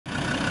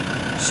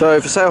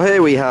So for sale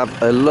here we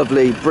have a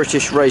lovely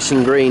British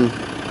racing green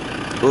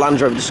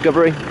Land Rover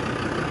Discovery.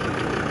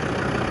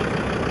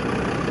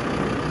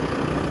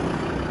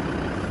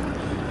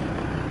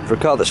 For a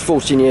car that's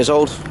 14 years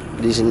old,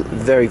 it is in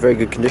very, very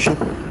good condition.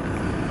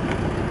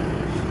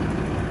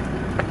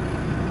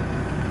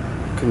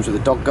 Comes with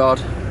a dog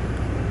guard,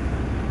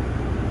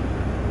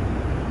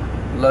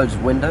 loads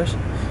of windows.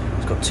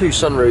 It's got 2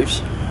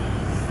 sunroofs,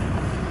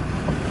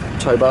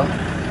 tow bar.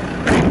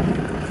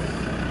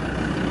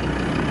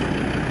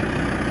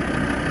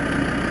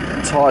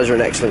 Tyres are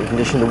in excellent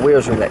condition, the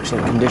wheels are in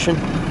excellent condition.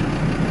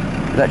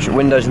 Electric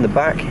windows in the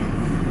back.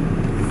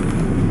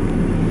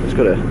 It's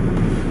got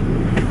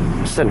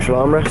a central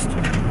armrest,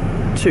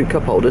 2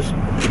 cup holders.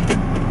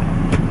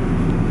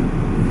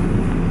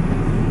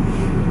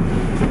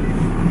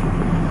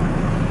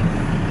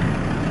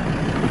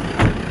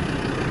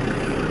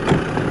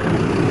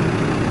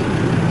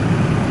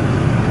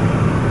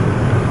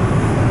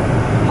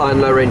 High and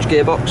low range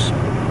gearbox,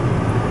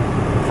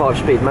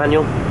 5-speed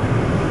manual.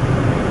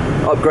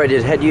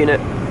 Upgraded head unit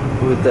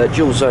with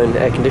dual zone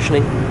air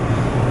conditioning,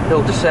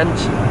 hill descent.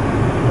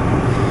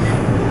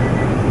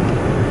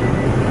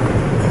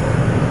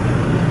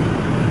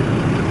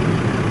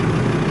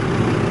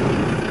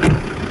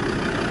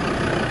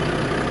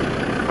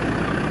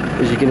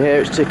 As you can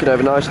hear, it's ticking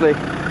over nicely.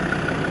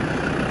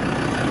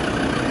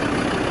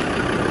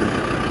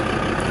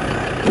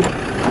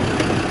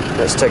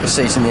 Let's take a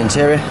seat in the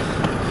interior.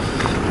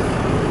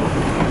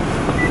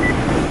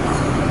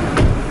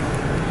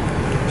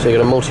 So you've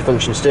got a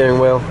multi-function steering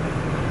wheel,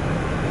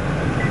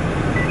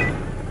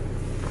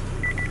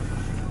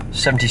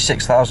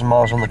 76,000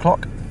 miles on the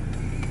clock,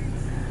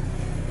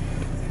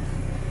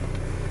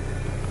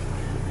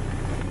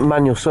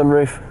 manual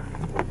sunroof,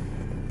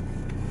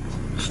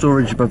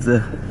 storage above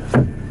the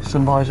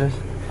sun visors.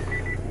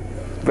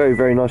 Very,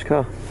 very nice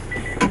car.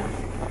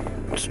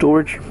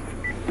 Storage,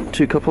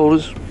 2 cup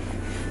holders.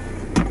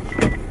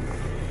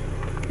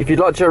 If you'd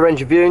like to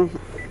arrange a viewing,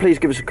 please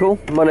give us a call.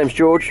 My name's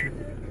George.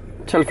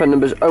 Telephone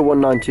number is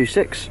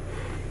 01926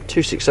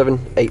 267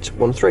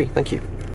 813. Thank you.